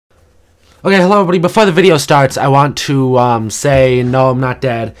Okay, hello everybody. Before the video starts, I want to say no, I'm not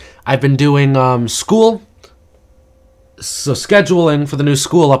dead. I've been doing school, so scheduling for the new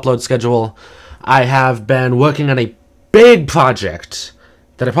school upload schedule. I have been working on a big project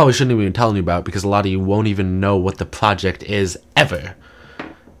that I probably shouldn't even be telling you about because a lot of you won't even know what the project is ever.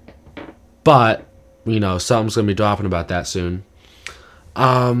 But, you know, something's going to be dropping about that soon.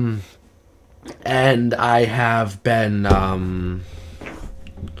 And I have been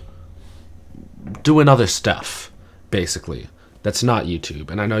doing other stuff, basically, that's not YouTube.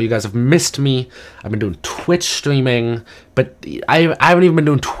 And I know you guys have missed me. I've been doing Twitch streaming, but I haven't even been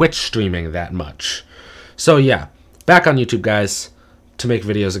doing Twitch streaming that much. So yeah, back on YouTube, guys, to make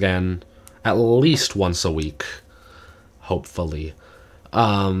videos again, at least once a week, hopefully.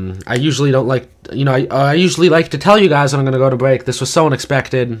 I usually don't like, you know, I usually like to tell you guys when I'm going to go to break. This was so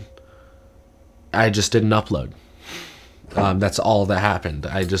unexpected, I just didn't upload. That's all that happened.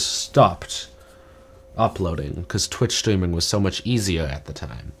 I just stopped uploading because Twitch streaming was so much easier at the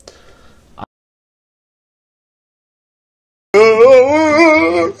time.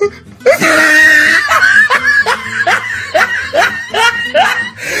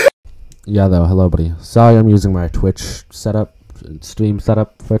 Yeah, though, hello buddy. Sorry I'm using my Twitch stream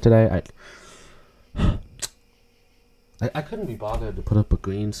setup for today. I couldn't be bothered to put up a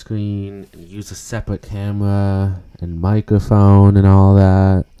green screen and use a separate camera and microphone and all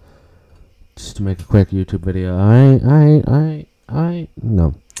that just to make a quick YouTube video.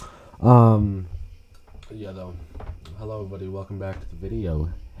 No. Yeah, though. Hello, everybody. Welcome back to the video.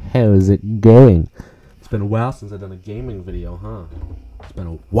 How's it going? It's been a while since I've done a gaming video, huh? It's been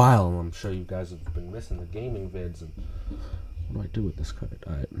a while, and I'm sure you guys have been missing the gaming vids. And what do I do with this card?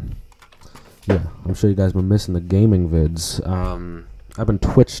 Alright. Yeah, I'm sure you guys have been missing the gaming vids. I've been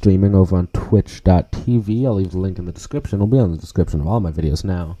Twitch streaming over on twitch.tv. I'll leave the link in the description. It'll be on the description of all my videos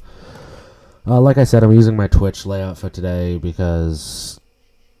now. Like I said, I'm using my Twitch layout for today because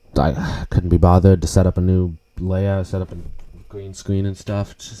I couldn't be bothered to set up a new layout, set up a green screen and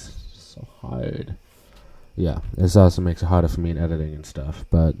stuff. It's just so hard. Yeah, this also makes it harder for me in editing and stuff.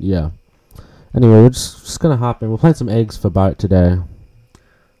 But yeah. Anyway, we're just gonna hop in. We're playing some eggs for Bart today.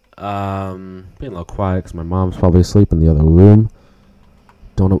 Being a little quiet because my mom's probably asleep in the other room.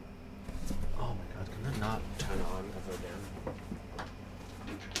 Don't know. Oh my god, can that not turn on ever again?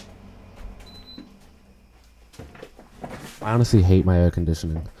 I honestly hate my air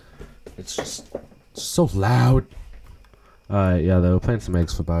conditioning. It's just so loud. Alright, yeah, though, we're playing some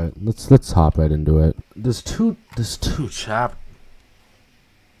eggs for Bart. Let's hop right into it. There's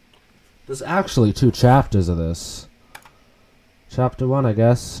actually two chapters of this. Chapter 1, I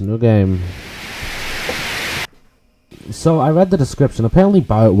guess. New game. So, I read the description. Apparently,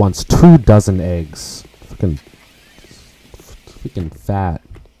 Bart wants 24 eggs. Freaking fat.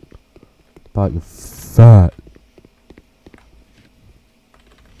 Bart, you're fat.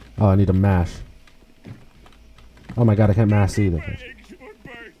 Oh, I need to mash. Oh my god, I can't mash either.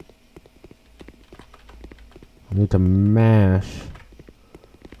 I need to mash.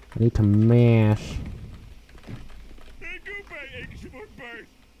 I need to mash.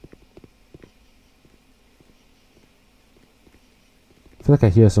 I feel like I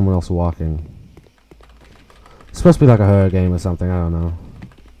hear someone else walking. It's supposed to be like a horror game or something, I don't know.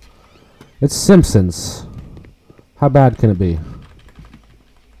 It's Simpsons. How bad can it be?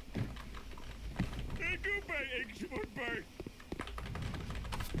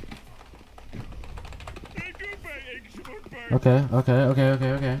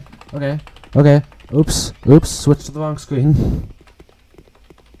 Okay. Oops, switch to the wrong screen.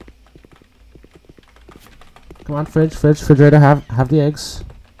 Come on, refrigerator, have the eggs.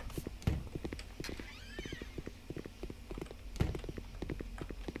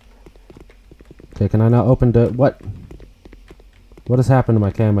 Okay, can I now open the... What has happened to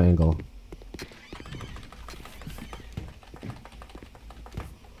my camera angle?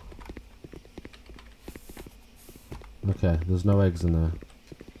 Okay, there's no eggs in there.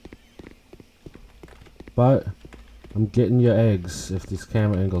 But I'm getting your eggs if these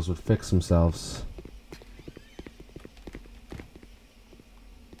camera angles would fix themselves.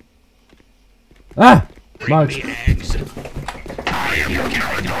 Ah! Marge.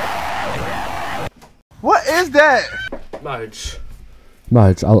 What is that?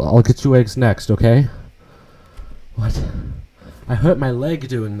 Marge, I'll get you eggs next, okay? What? I hurt my leg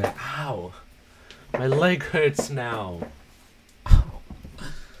doing that. Ow. My leg hurts now.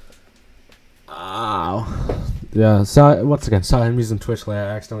 Ow. Yeah, sorry, once again, sorry I'm using Twitch layout.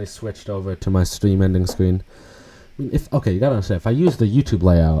 I accidentally switched over to my stream ending screen. I mean, okay, you gotta understand, if I use the YouTube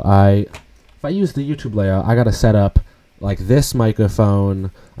layout, I gotta set up like this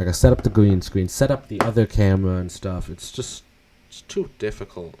microphone. Like I set up the green screen, set up the other camera and stuff. It's too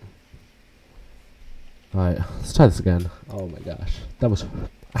difficult. Alright, let's try this again. Oh my gosh.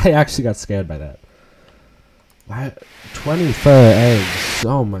 I actually got scared by that. 24 eggs.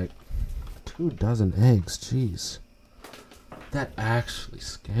 Oh my. 2 dozen eggs. Jeez. That actually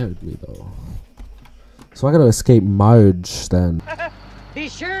scared me though. So I gotta escape Marge then. Be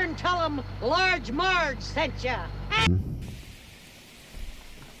sure and tell him Large Marge sent ya.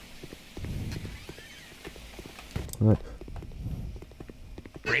 Alright.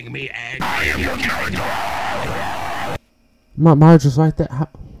 Bring me eggs. I am your character. Marge is right there.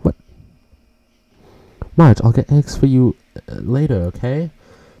 What? Marge, I'll get eggs for you later, okay?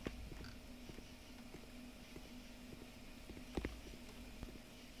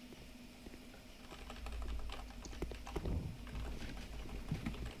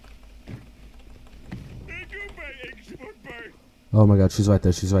 Oh my god, she's right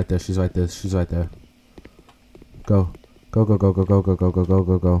there, she's right there, she's right there, she's right there. Go. Go, go, go, go, go, go, go, go, go,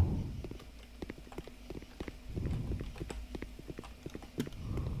 go, go.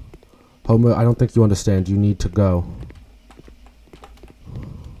 Homer, I don't think you understand. You need to go.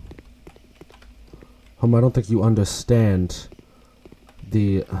 Homer, I don't think you understand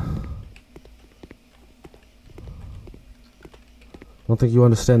the... I don't think you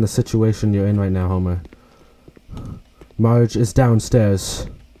understand the situation you're in right now, Homer. Marge is downstairs.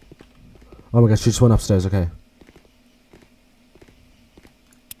 Oh my gosh, she just went upstairs, okay.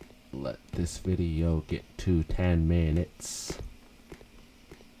 Let this video get to 10 minutes.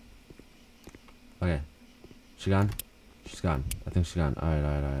 Okay. She gone? She's gone. I think she's gone. Alright,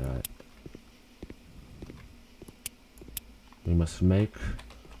 alright, alright, alright. We must make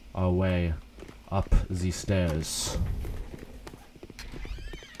our way up the stairs.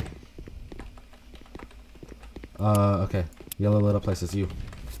 Okay. Yellow little places, you.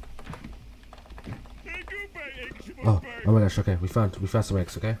 Oh my gosh, okay. We found some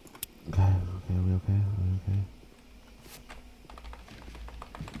eggs, okay? Okay, okay, are we okay? Are we okay?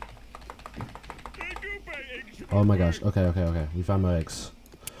 Oh my gosh, okay, okay, okay. We found my eggs.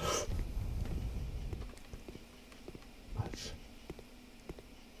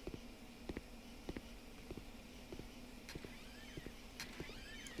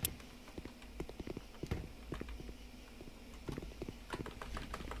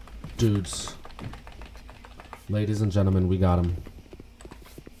 Dudes. Ladies and gentlemen, we got him.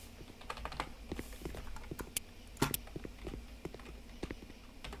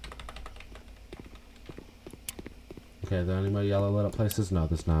 Okay, are there any more yellow lit up places? No,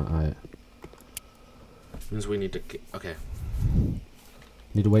 there's not. Alright. Means we need to... Okay.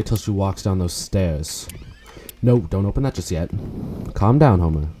 Need to wait till she walks down those stairs. No, don't open that just yet. Calm down,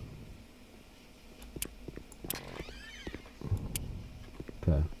 Homer.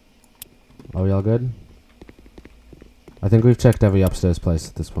 Okay. Are we all good? I think we've checked every upstairs place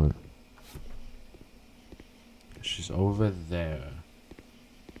at this point. She's over there.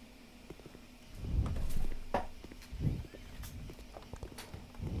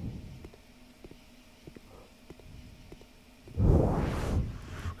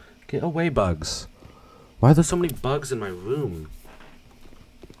 Get away, bugs. Why are there so many bugs in my room?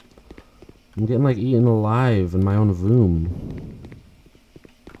 I'm getting like eaten alive in my own room.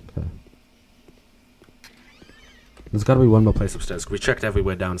 Okay. There's gotta be one more place upstairs. We checked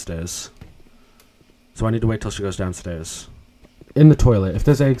everywhere downstairs. So I need to wait till she goes downstairs. In the toilet. If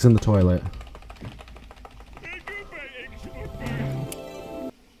there's eggs in the toilet.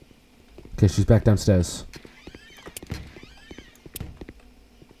 Okay, she's back downstairs.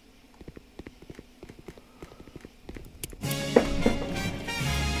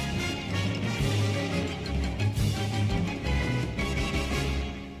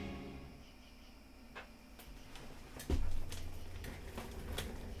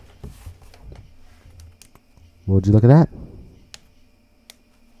 Would you look at that?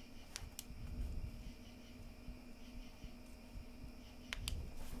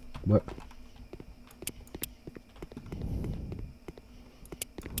 What?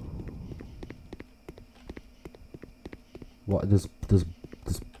 What? This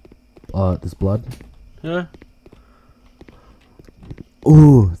blood? Yeah.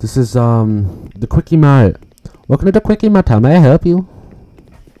 Ooh, this is the Quickie Mart. Welcome to the Quickie Mart. How may I help you?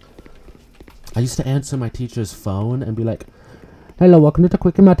 I used to answer my teacher's phone and be like, "Hello, welcome to the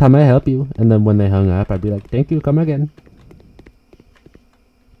Quickie Mart. How may I help you?" And then when they hung up, I'd be like, "Thank you, come again."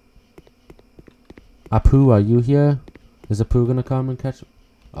 Apu, are you here? Is Apu gonna come and catch?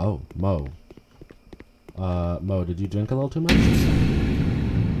 Oh, Mo. Mo, did you drink a little too much?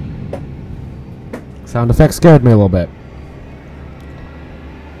 Sound effects scared me a little bit.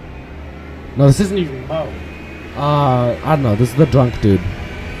 No, this isn't even Mo. I don't know. This is the drunk dude.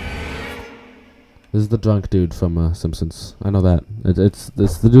 This is the drunk dude from Simpsons. I know that. It's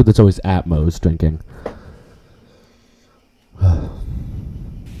the dude that's always at Mo's drinking.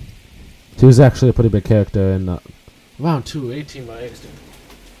 He was actually a pretty big character in round 2, 18 by X.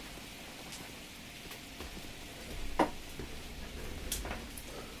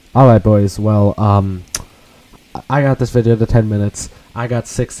 Alright, boys. Well, I got this video to 10 minutes. I got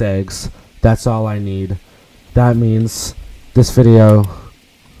 6 eggs. That's all I need. That means this video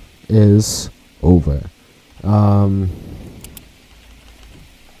is over. Can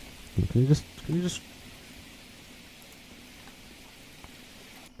you just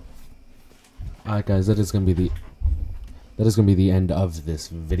Alright, guys, that is gonna be the end of this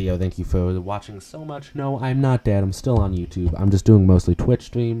video. Thank you for watching so much. No, I'm not dead. I'm still on YouTube. I'm just doing mostly Twitch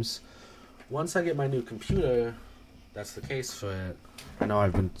streams. Once I get my new computer, that's the case for it. I know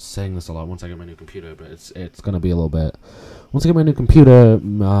I've been saying this a lot. Once I get my new computer, but it's gonna be a little bit. Once I get my new computer,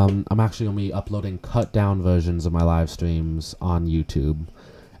 I'm actually gonna be uploading cut down versions of my live streams on YouTube,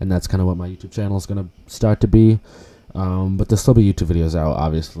 and that's kind of what my YouTube channel is gonna start to be. But there'll still be YouTube videos out,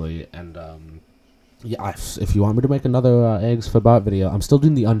 obviously, and yeah, if you want me to make another Eggs for Bart video, I'm still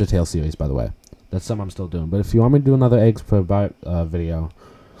doing the Undertale series, by the way. That's something I'm still doing. But if you want me to do another Eggs for Bart video,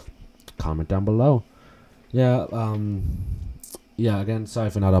 comment down below. Yeah, yeah, again,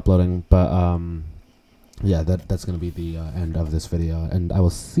 sorry for not uploading, but yeah, that's gonna be the end of this video, and I will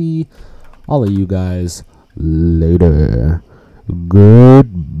see all of you guys later.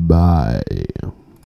 Goodbye.